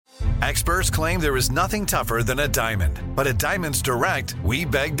Experts claim there is nothing tougher than a diamond. But at Diamonds Direct, we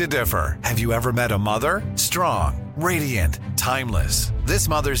beg to differ. Have you ever met a mother? Strong, radiant, timeless. This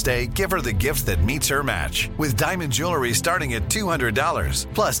Mother's Day, give her the gift that meets her match. With diamond jewelry starting at $200.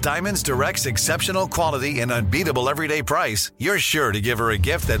 Plus Diamonds Direct's exceptional quality and unbeatable everyday price, you're sure to give her a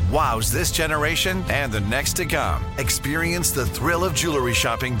gift that wows this generation and the next to come. Experience the thrill of jewelry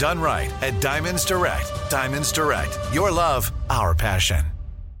shopping done right at Diamonds Direct. Diamonds Direct. Your love, our passion.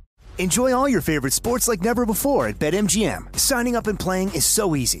 Enjoy all your favorite sports like never before at BetMGM. Signing up and playing is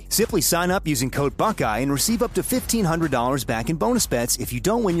so easy. Simply sign up using code Buckeye and receive up to $1,500 back in bonus bets if you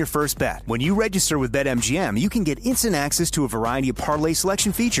don't win your first bet. When you register with BetMGM, you can get instant access to a variety of parlay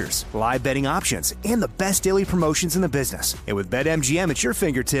selection features, live betting options, and the best daily promotions in the business. And with BetMGM at your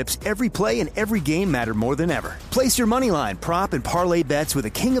fingertips, every play and every game matter more than ever. Place your moneyline, prop, and parlay bets with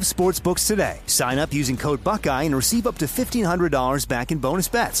the king of sportsbooks today. Sign up using code Buckeye and receive up to $1,500 back in bonus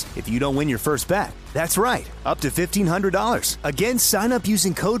bets if you don't win your first bet. That's right, up to $1,500. Again, sign up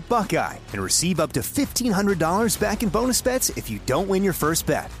using code Buckeye and receive up to $1,500 back in bonus bets if you don't win your first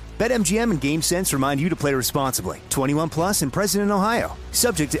bet. BetMGM and GameSense remind you to play responsibly. 21 plus and present in Ohio.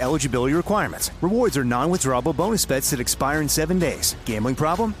 Subject to eligibility requirements. Rewards are non-withdrawable bonus bets that expire in 7 days. Gambling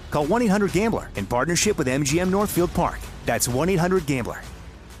problem? Call 1-800-GAMBLER in partnership with MGM Northfield Park. That's 1-800-GAMBLER.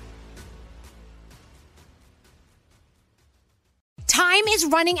 Time is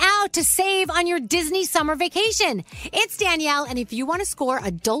running out to save on your Disney summer vacation. It's Danielle, and if you want to score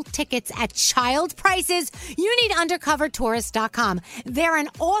adult tickets at child prices, you need UndercoverTourist.com. They're an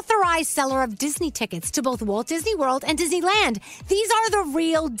authorized seller of Disney tickets to both Walt Disney World and Disneyland. These are the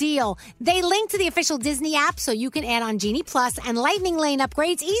real deal. They link to the official Disney app so you can add on Genie Plus and Lightning Lane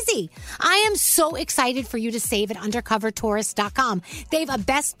upgrades easy. I am so excited for you to save at UndercoverTourist.com. They have a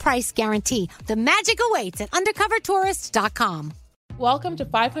best price guarantee. The magic awaits at UndercoverTourist.com. Welcome to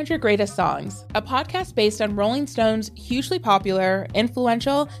 500 Greatest Songs, a podcast based on Rolling Stone's hugely popular,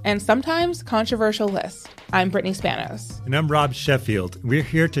 influential, and sometimes controversial list. I'm Brittany Spanos. And I'm Rob Sheffield. We're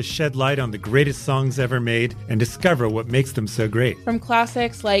here to shed light on the greatest songs ever made and discover what makes them so great. From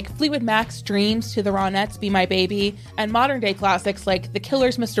classics like Fleetwood Mac's Dreams to the Ronettes' Be My Baby, and modern-day classics like The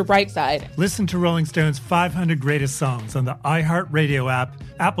Killer's Mr. Brightside. Listen to Rolling Stone's 500 Greatest Songs on the iHeartRadio app,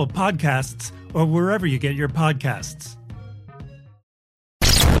 Apple Podcasts, or wherever you get your podcasts.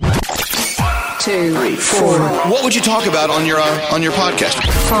 2, 3, 4. What would you talk about on your podcast?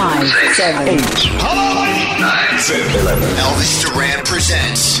 5, 7, 8. Hello, 9, 10, 11. Elvis Duran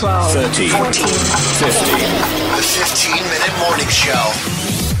presents 12, 13, 14, 15. The 15-minute morning show.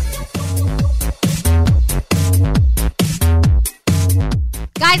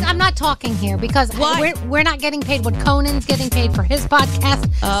 Guys, I'm not talking here because we're not getting paid what Conan's getting paid for his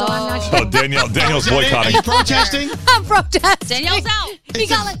podcast. So I'm not sure. Oh, Danielle's boycotting. Are you protesting? I'm protesting. Danielle's out. He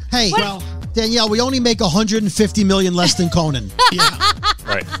got like, hey, well, Danielle, we only make $150 million less than Conan. Yeah.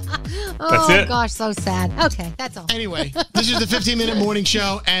 Right. That's oh, it. gosh, so sad. Okay, that's all. Anyway, this is the 15-minute morning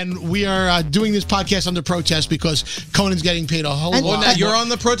show, and we are doing this podcast under protest because Conan's getting paid a whole lot. Now you're on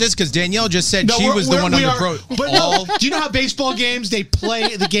the protest because Danielle just said she was the one under protest. But no, do you know how baseball games, they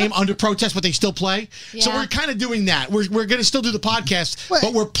play the game under protest, but they still play? Yeah. So we're kind of doing that. We're going to still do the podcast,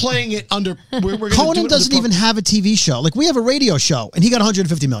 but we're playing it under... Conan doesn't even have a TV show. Like, we have a radio show, and he got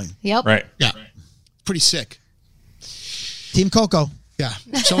 $150 million. Yep. Right. Yeah. Pretty sick. Team Coco. Yeah.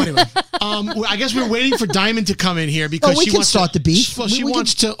 So anyway, I guess we're waiting for Diamond to come in here because we she can wants start to, the beef. Well, she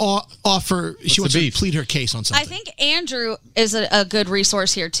wants to offer. She wants to plead her case on something. I think Andrew is a good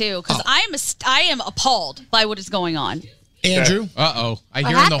resource here too because I am appalled by what is going on. Andrew. I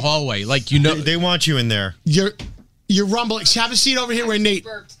hear in the hallway they want you in there. You're rumbling. Have a seat over here where Nate.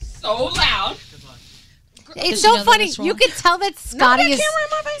 So loud. It's so funny. You can tell that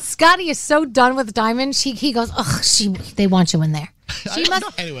Scotty is so done with Diamond. He goes, ugh, they want you in there.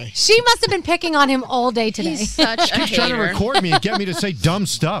 She must have been picking on him all day today. He's such a hater. Trying to record me and get me to say dumb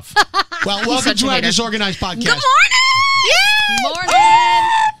stuff. Well, welcome to our disorganized podcast. Good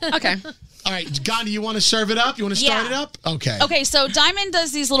morning. Okay. All right, Gandhi, you want to serve it up? You want to start it up? Okay. Okay, so Diamond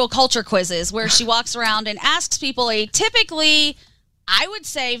does these little culture quizzes where she walks around and asks people a typically, I would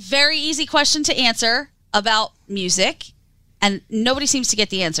say, very easy question to answer about music, and nobody seems to get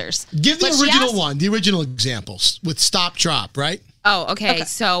the answers. Give the original examples with stop, drop, right? Oh, okay.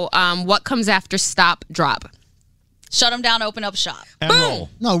 So what comes after stop, drop? Shut them down, open up shop. And Boom. roll.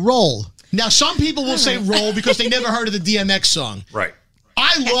 No, roll. Now, some people will say roll because they never heard of the DMX song. Right.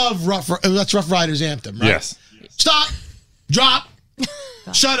 I love that's Rough Riders anthem, right? Yes. Stop, drop,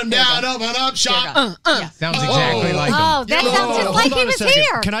 Shut him down, open up shop. Sounds exactly like him. Oh, that sounds just like he was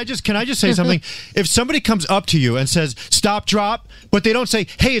here. Can I just say something? If somebody comes up to you and says stop, drop, but they don't say,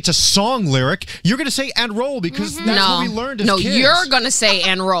 hey, it's a song lyric, you're going to say and roll because that's what we learned as kids. You're going to say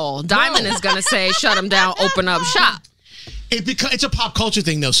and roll. Diamond is going to say shut him down, open up shop. It's a pop culture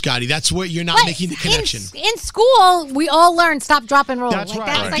thing, though, Scotty. That's where you're not making the connection. In school, we all learned stop, drop, and roll. That's right.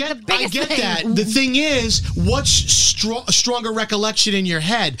 That's like the biggest I get thing. that. The thing is, what's stronger recollection in your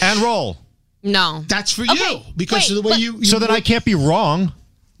head? And roll. No. That's for you because of the way you. So then I can't be wrong.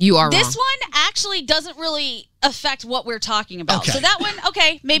 You are wrong. This one actually doesn't really affect what we're talking about. Okay. So that one,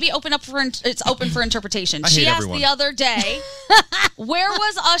 maybe it's open for interpretation. I She hate asked everyone. the other day, where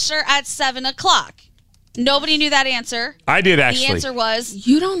was Usher at 7 o'clock? Nobody knew that answer. I did, actually. The answer was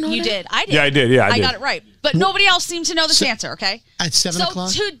you don't know. You that? did. I did. Yeah, I did. Yeah, I did. got it right. But nobody else seemed to know this answer. Okay. At 7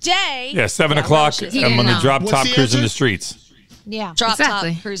 o'clock. So today. Yeah, 7 o'clock. He I'm on the drop What's top the cruising answer? the streets. Yeah. Drop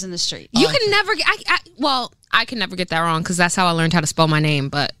Exactly. top cruise in the street. You can never get. I can never get that wrong because that's how I learned how to spell my name.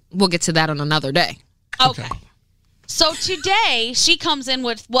 But we'll get to that on another day. Okay. So today she comes in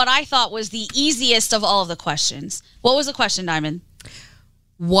with what I thought was the easiest of all of the questions. What was the question, Diamond?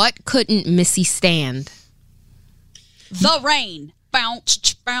 What couldn't Missy stand? The rain.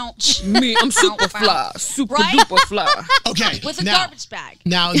 Bounce, bounce. Me, I'm super fly, super duper fly. Okay. With a garbage bag.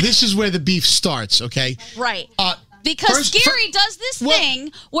 Now this is where the beef starts. Okay. Right. Because Scary does this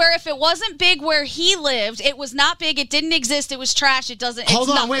thing where if it wasn't big where he lived, it was not big, it didn't exist, it was trash, it doesn't. Hold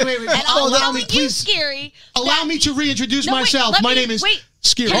on, wait. And I'm Allow telling me, you, please. Scary. Allow me to reintroduce No, wait, myself. let My me- name is wait.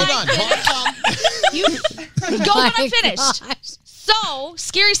 Scary. Can Hold I on. You go when I'm finished. So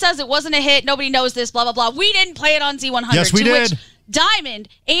Scary says it wasn't a hit. Nobody knows this. Blah blah blah. We didn't play it on Z100. Yes, we to did. Which Diamond,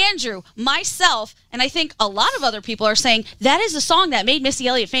 Andrew, myself, and I think a lot of other people are saying that is the song that made Missy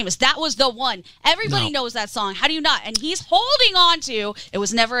Elliott famous. That was the one. Everybody knows that song. How do you not? And he's holding on to it.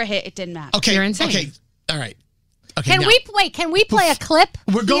 Was never a hit. It didn't matter. Okay. You're insane. Okay. All right. Okay. Can now, we play a clip?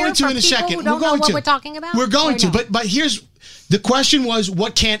 We're going here to for in a people second. Who don't we're going know what to. we're talking about. We're going Or to. no? But here's the question: was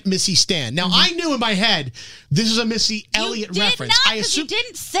what can't Missy stand? Now I knew in my head this is a Missy Elliott you reference. Did not, I assume you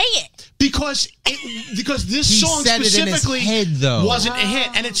didn't say it. because this He song said it in his specifically head, though. wasn't a hit,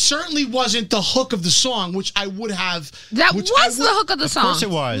 and it certainly wasn't the hook of the song, which I would have. That which was I the hook of the song. Of course it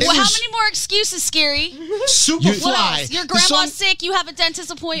was. Well, how many more excuses, Scary? Superfly. What else? Your The grandma's song- sick. You have a dentist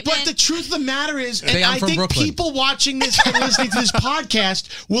appointment. But the truth of the matter is, and Hey, I'm I from think Brooklyn. people watching this and listening to this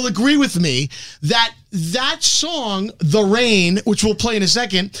podcast will agree with me that song, The Rain, which we'll play in a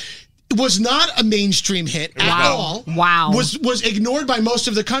second, was not a mainstream hit at all. Wow. Was ignored by most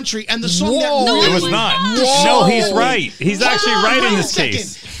of the country, and the song that Whoa. really It was not. Whoa. No, he's right. He's Hold actually on, right wait in a this second.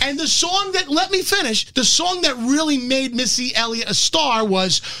 case. And the song that, let me finish, the song that really made Missy Elliott a star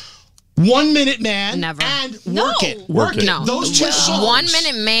was 1 Minute Man Never. and No. Work It. Work It. No. Those two songs. 1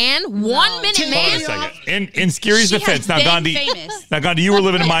 Minute Man. 1 Minute Take Hold on Man. a second. In Scary's She defense, has now been Gandhi, famous. you were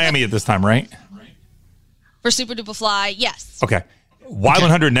living in Miami at this time, right? For Super Duper Fly, yes. Okay.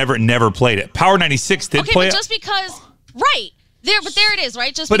 Y100 never played it. Power 96 did Okay, play but it. just because, there it is,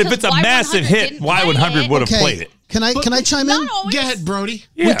 right? Just But if because it's a Y100 massive hit, didn't play Y100 it- would have played it. Can I chime in? Not always. Go ahead, Brody.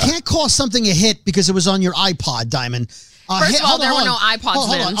 We Yeah. can't call something a hit because it was on your iPod, Diamond. First of all, hold on, there were hold no on. iPods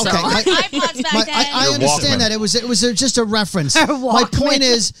Hold then, on, so- okay. iPods back then. I Your understand Walkman. that it was just a reference. My point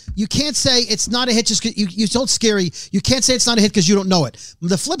is, you can't say it's not a hit just 'cause you told Scary. You can't say it's not a hit because you don't know it.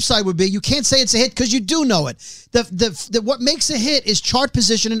 The flip side would be you can't say it's a hit because you do know it. The what makes a hit is chart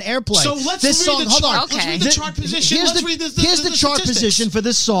position and airplay. So let's this read song. the Hold chart. on. Let's read the chart position. Here's Let's the, read here's the chart statistics. position for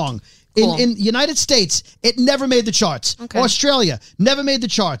this song. Cool. In United States, it never made the charts. Okay. Australia never made the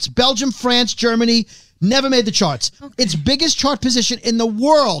charts. Belgium, France, Germany never made the charts. Its biggest chart position in the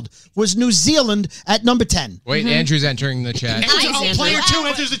world was New Zealand at number 10. Wait, Andrew's entering the chat. Player 2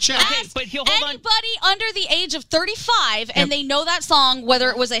 enters the chat. But anybody under the age of 35 and they know that song, whether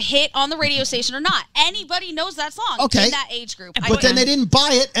it was a hit on the radio station or not, anybody knows that song Okay. in that age group. But then they didn't buy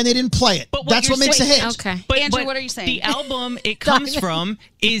it and they didn't play it. That's what makes a hit. Okay. Andrew, what are you saying? The album it comes from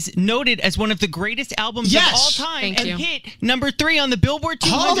is noted as one of the greatest albums Yes. of all time Thank and you. hit number 3 on the Billboard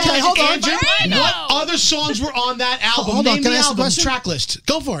 200. Hold on, And Jim. by What other songs were on that album? Hold on, Name can the I ask a album question? track list.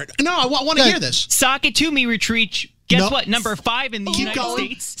 Go for it. No, I want to hear this. Sock It To Me Retreat. Guess No. what? Number 5 in the United going.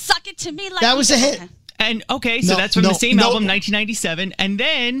 States. Suck It To Me Like That was You a Do. hit. And okay, so No, that's from no, the same no. album, 1997. And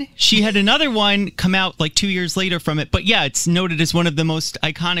then she had another one come out like 2 years later from it. But yeah, it's noted as one of the most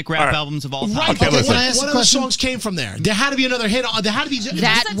iconic rap All right. albums of all time. Right. Okay, listen. What other songs came from there? There had to be another hit. There had to be.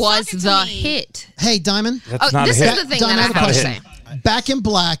 That was the hit. Hey, Diamond. That's not a This hit. is the thing Diamond, I that have I a have to question. say. Back in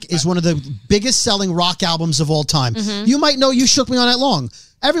Black is one of the biggest selling rock albums of all time. Mm-hmm. You might know You Shook Me All Night Long.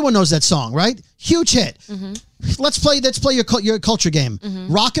 Everyone knows that song, right? Huge hit. Let's play your culture game.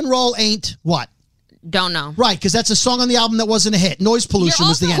 Rock and roll ain't what? Don't know. Right, because that's a song on the album that wasn't a hit. Noise Pollution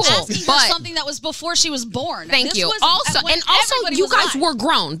was the answer. Asking for something that was before she was born. Thank This you. was Also, when everybody you was guys alive. were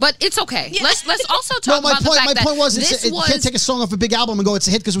grown, but it's okay. Yeah. Let's also talk about the fact my that point was, this you can't take a song off a big album and go, it's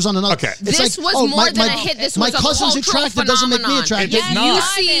a hit because it was on another. Okay. It's This was more than a hit. This my was a cousin's cultural attractive doesn't make me phenomenon. attractive. It did You not.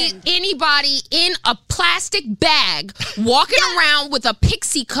 see anybody in a plastic bag walking around with a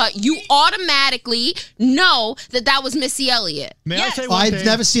pixie cut, you automatically know that was Missy Elliott. May I say one thing? I've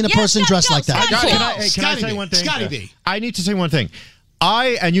never seen a person dressed like that. Can I say one thing? Scotty B. I need to say one thing.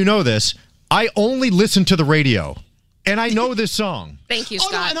 And you know this, I only listen to the radio, and I know this song. Thank you, Oh,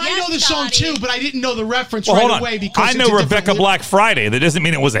 Scott. no, and I know this song too, but I didn't know the reference Well, hold right on. away because I know it's a Rebecca different Black Friday. That doesn't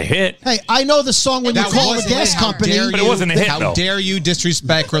mean it was a hit. Hey, I know the song when you call the gas company. But it wasn't a hit, How though. dare you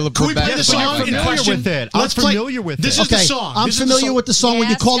disrespect Rebecca? Can we play the song in familiar question? with it. Let's I'm play- familiar with This it. is the Okay, song. I'm This is the familiar song. with the song when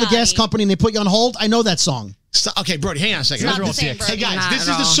you call the gas company and they put you on hold. I know that song. Okay, Brody, hang on a second. It's not the same, Hey, guys, Not this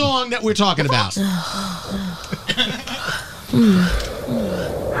at is the all. song that we're talking about.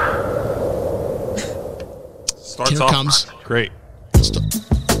 Starts Here it off comes. great.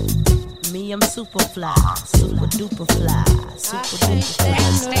 Me, I'm super fly, super duper fly, super duper fly.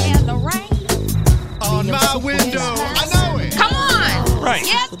 Stand the rain. On my window. I know it. Come on. Right.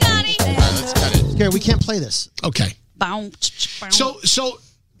 Yes, Scotty. Let's cut it. Gary, we can't play this. Okay. So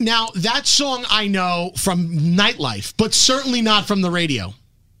now that song I know from Nightlife, but certainly not from the radio.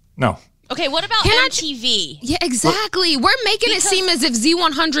 No. Okay, what about Can I MTV? Yeah, exactly. We're making it seem as if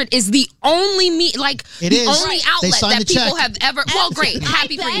Z100 is the only It is. only They outlet signed that the people check. have ever. Well, great,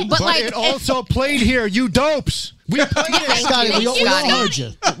 happy for you, but But like, it also played here, you dopes. We played it. Scotty, we all Scotty. heard you.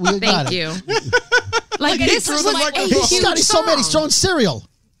 We got thank it. you. Like this was like a He's huge Scotty's so mad he's song. throwing cereal.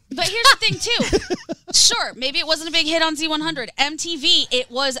 But here's the thing, too. Sure, maybe it wasn't a big hit on Z100. MTV, it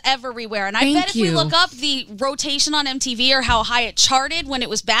was everywhere. And I Thank bet if we you. look up the rotation on MTV or how high it charted when it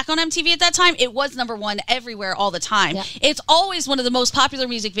was back on MTV at that time, it was number one everywhere all the time. Yeah. It's always one of the most popular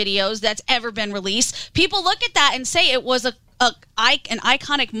music videos that's ever been released. People look at that and say it was an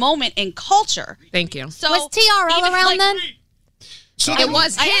iconic moment in culture. Thank you. So Was TRL even, around like, then? So It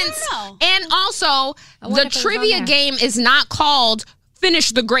was I don't hints. know. And also, wonder the if it was trivia on there. game is not called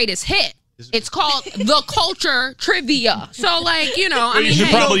Finish the Greatest Hit. It's called The Culture Trivia. So, like, you know, I You mean, should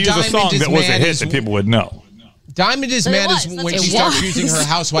hey, probably use a Diamond song is that was a mad hit as- that people would know. Diamond is But it mad was. as That's when what she it starts was. using her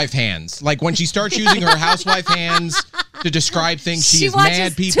housewife hands. Like when she starts using her housewife hands to describe things, she is watches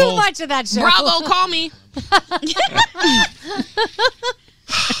mad people. too much of that show. Bravo, call me.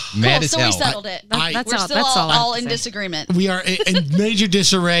 Mad Cool, as so hell. we settled it. That's We're all. still That's all. I have all to in say. disagreement. we are in major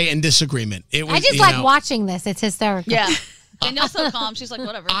disarray and disagreement. It was, I just you like know, watching this. It's hysterical. Yeah. Danielle's so calm. She's like,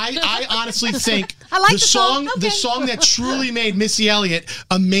 whatever. I honestly think I like the the song. the Okay. song that truly made Missy Elliott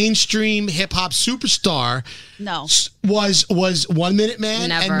a mainstream hip hop superstar No. was 1 Minute Man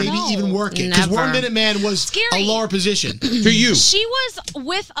Never. and maybe No. even Working, because Never. 1 Minute Man was Scary. a lower position. To you. She was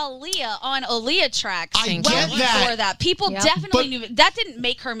with Aaliyah on Aaliyah tracks. I well get that. before that. People Yep. definitely But- knew that didn't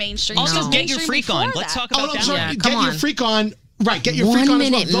make her mainstream. Also, She was Get Your mainstream Freak before On. Let's that. talk Oh, about no, that. sorry. Yeah, Get come Your on. Freak On. Right, Get Your 1 Freak On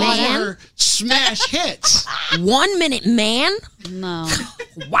Minute is one of Man. her smash hits. 1 Minute Man? No.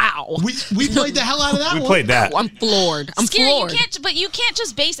 Wow. We played the hell out of that We one. played that. I'm floored. I'm Scary, floored. you can't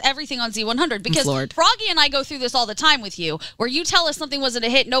just base everything on Z100 because floored. Froggy and I go through this all the time with you, where you tell us something wasn't a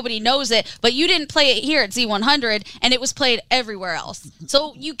hit, nobody knows it, but you didn't play it here at Z100, and it was played everywhere else.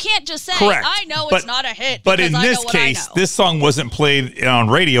 So you can't just say, Correct. I know But- it's not a hit. But because in I this know what I case, know. this song wasn't played on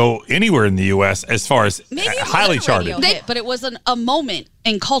radio anywhere in the U.S. as far as Maybe it highly was a radio charted. hit, but it was a moment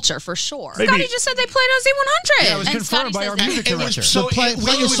in culture for sure. Maybe- Scotty just said they played on Z100. That was And confirmed Scotty by our says music It was director. so Play- it,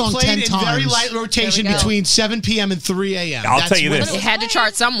 play it your was song played 10 in very times. light rotation There we go. between 7 p.m. and 3 a.m. I'll tell you when this. it It had to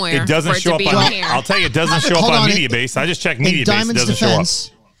chart somewhere. It doesn't for it show to up be on. here. I'll tell you, it doesn't show up Hold on on, Media Base. I just checked Media In Base. It Diamond's doesn't show up.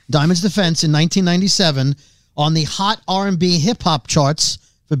 defense, Diamond's defense in 1997 on the Hot R&B Hip Hop charts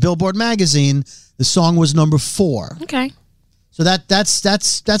for Billboard magazine, the song was number 4. Okay. So that's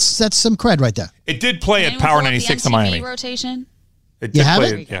some cred right there. It did play at Anyone Power pull up the 96 in MTV Miami. rotation? It You did have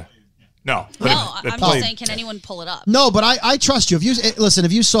play it? Yeah. No. But No, it I'm played. just saying, can anyone pull it up? No, but I trust you. If you listen,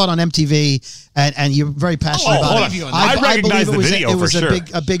 if you saw it on MTV and you're very passionate hold about on. it, I recognize believe the video it was for a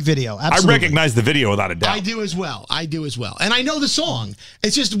sure. big video. I Absolutely. recognize the video without a doubt. I do as well. And I know the song.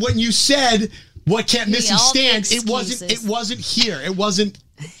 It's just when you said what can't Missy all the stand, it wasn't here. It wasn't.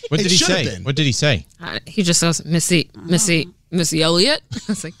 What it did he should have say? been. What did he say? He just goes, Missy Elliott? I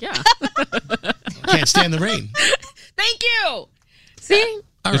was like, yeah. Can't stand the rain. Thank you. See?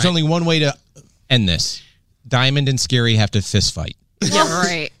 There's only one way to end this. Diamond and Scary have to fist fight. Yeah,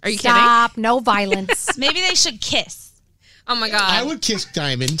 right. Are you Stop. No violence. Maybe they should kiss. Oh my God. I would kiss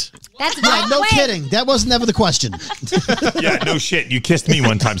Diamond. That's no kidding. That was never the question. Yeah, no shit. You kissed me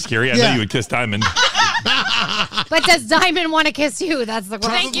one time, Scary. I know you would kiss Diamond. But does Diamond want to kiss you? That's the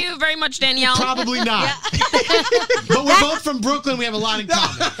question. Thank you very much, Danielle. Probably not. But we're both from Brooklyn. We have a lot in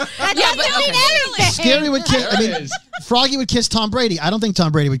common. That doesn't mean anything. Scary would kiss. I mean, Froggy would kiss Tom Brady. I don't think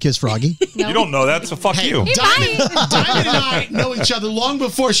Tom Brady would kiss Froggy. You don't know that, so fuck you. Diamond and I know each other long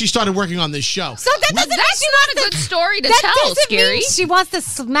before she started working on this show. So that doesn't That's not a good story to that tell, doesn't Scary. mean she wants to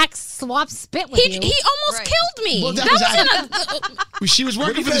swap spit with you. He almost killed me. Well, that was she was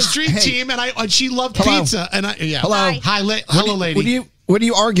working for the street team, and she loved pizza. And Hello. Hello, lady. What are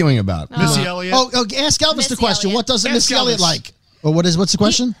you arguing about? Missy Elliott. Oh, ask Elvis the question. What doesn't Missy Elliott like? Or what's the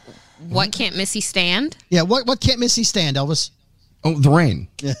question? What can't Missy stand? Yeah, what can't Missy stand, Elvis? Oh, the rain.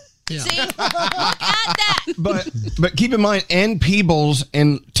 Yeah. See? Look at that. But keep in mind, Ann Peebles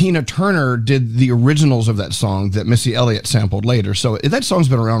and Tina Turner did the originals of that song that Missy Elliott sampled later. So that song's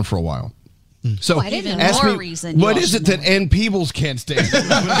been around for a while. So ask me, what is it that Ann Peebles can't stand?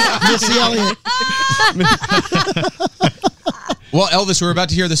 Missy Elliott. Well, Elvis, we're about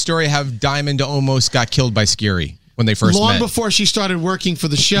to hear the story of how Diamond almost got killed by Scary when they first met. Long before she started working for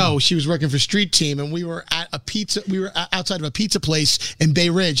the show, she was working for Street Team, and we were at outside of a pizza place in Bay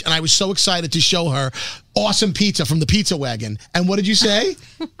Ridge, and I was so excited to show her awesome pizza from the Pizza Wagon. And what did you say?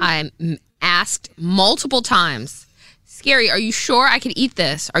 I asked multiple times, Scary, are you sure I could eat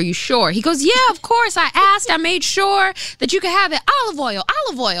this? Are you sure? He goes, yeah, of course. I asked. I made sure that you could have it. Olive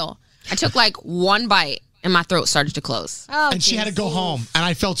oil. I took like one bite. And my throat started to close. And she had to go home. And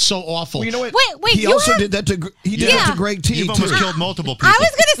I felt so awful. Well, you know what? Wait, he also did that to Greg T. You've almost killed multiple people. I was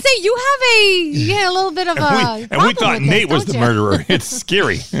going to say, you had a little bit of a And we thought Nate was the murderer. It's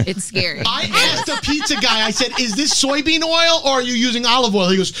Scary. It's scary. I asked the pizza guy, I said, is this soybean oil or are you using olive oil?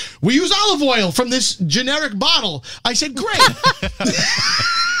 He goes, we use olive oil from this generic bottle. I said, great.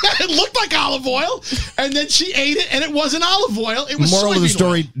 It looked like olive oil. And then she ate it and it wasn't olive oil. It was Moral of the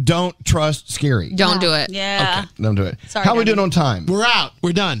story, oil. don't trust Scary. Don't do it. Yeah. Okay, don't do it. Sorry, How are we doing on time? We're out.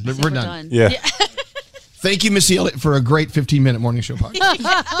 We're done. We're done. Yeah. Thank you, Missy Elliott, for a great 15-minute morning show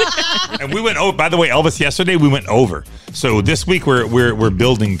podcast. And we went over. By the way, Elvis, yesterday we went over. So this week we're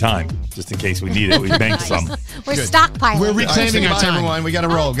building time just in case we need it. We banked some. We're stockpiling. We're reclaiming our time. Everyone. We got to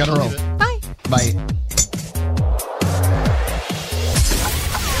roll. Bye. Bye.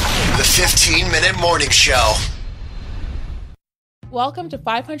 The 15-minute morning show. Welcome to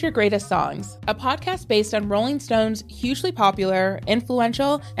 500 Greatest Songs, a podcast based on Rolling Stone's hugely popular,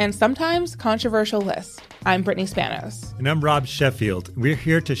 influential, and sometimes controversial list. I'm Brittany Spanos. And I'm Rob Sheffield. We're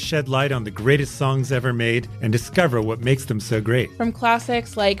here to shed light on the greatest songs ever made and discover what makes them so great. From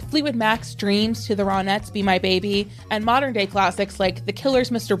classics like Fleetwood Mac's Dreams to the Ronettes' Be My Baby, and modern-day classics like The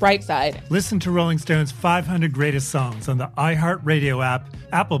Killers' Mr. Brightside. Listen to Rolling Stone's 500 Greatest Songs on the iHeartRadio app,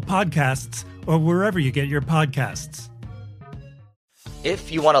 Apple Podcasts, or wherever you get your podcasts.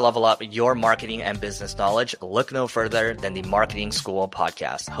 If you want to level up your marketing and business knowledge, look no further than the Marketing School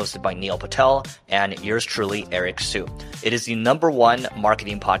podcast, hosted by Neil Patel and yours truly, Eric Su. It is the #1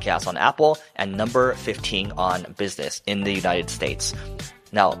 marketing podcast on Apple and number 15 on business in the United States.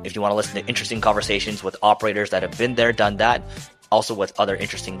 Now, if you want to listen to interesting conversations with operators that have been there, done that, also with other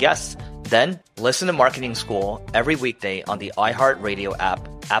interesting guests, then listen to Marketing School every weekday on the iHeartRadio app,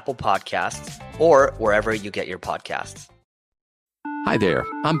 Apple Podcasts, or wherever you get your podcasts. Hi there,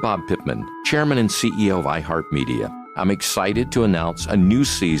 I'm Bob Pittman, Chairman and CEO of iHeartMedia. I'm excited to announce a new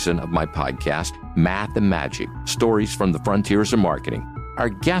season of my podcast, Math and Magic, Stories from the Frontiers of Marketing. Our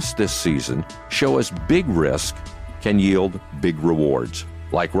guests this season show us big risk can yield big rewards,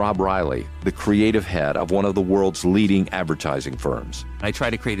 like Rob Riley, the creative head of one of the world's leading advertising firms. I try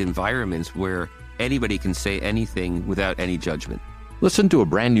to create environments where anybody can say anything without any judgment. Listen to a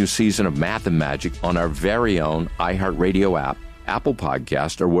brand new season of Math and Magic on our very own iHeartRadio app, Apple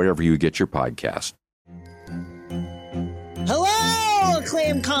Podcast, or wherever you get your podcast. Hello,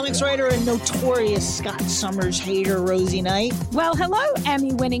 acclaimed comics writer and notorious Scott Summers hater, Rosie Knight. Well, hello,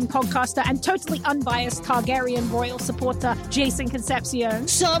 Emmy-winning podcaster and totally unbiased Targaryen royal supporter, Jason Concepcion.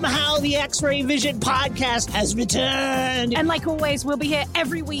 Somehow the X-Ray Vision podcast has returned. And like always, we'll be here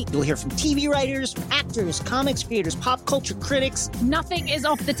every week. You'll hear from TV writers, actors, comics creators, pop culture critics. Nothing is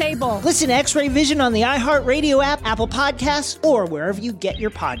off the table. Listen to X-Ray Vision on the iHeartRadio app, Apple Podcasts, or wherever you get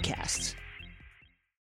your podcasts.